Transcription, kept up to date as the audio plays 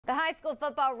The high school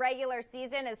football regular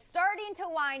season is starting to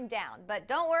wind down, but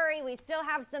don't worry, we still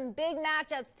have some big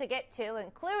matchups to get to,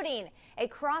 including a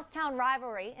crosstown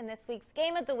rivalry in this week's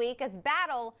Game of the Week as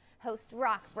Battle hosts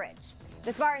Rockbridge.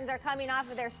 The Spartans are coming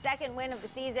off of their second win of the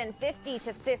season,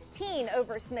 50-15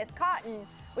 over Smith Cotton,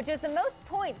 which is the most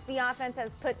points the offense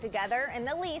has put together and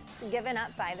the least given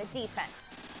up by the defense.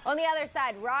 On the other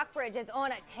side, Rockbridge is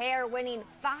on a tear, winning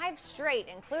 5 straight,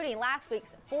 including last week's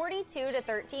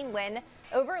 42-13 win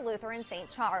over Lutheran St.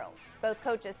 Charles. Both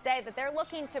coaches say that they're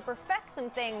looking to perfect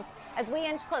some things as we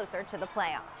inch closer to the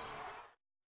playoffs.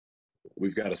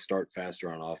 We've got to start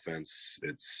faster on offense.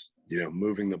 It's,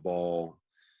 moving the ball.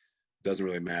 Doesn't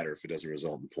really matter if it doesn't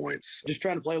result in points. Just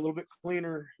trying to play a little bit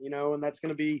cleaner, and that's going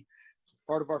to be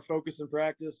part of our focus in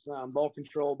practice. Ball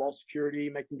control, ball security,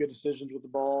 making good decisions with the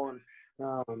ball. And,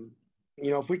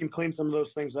 if we can clean some of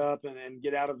those things up and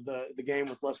get out of the game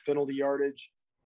with less penalty yardage,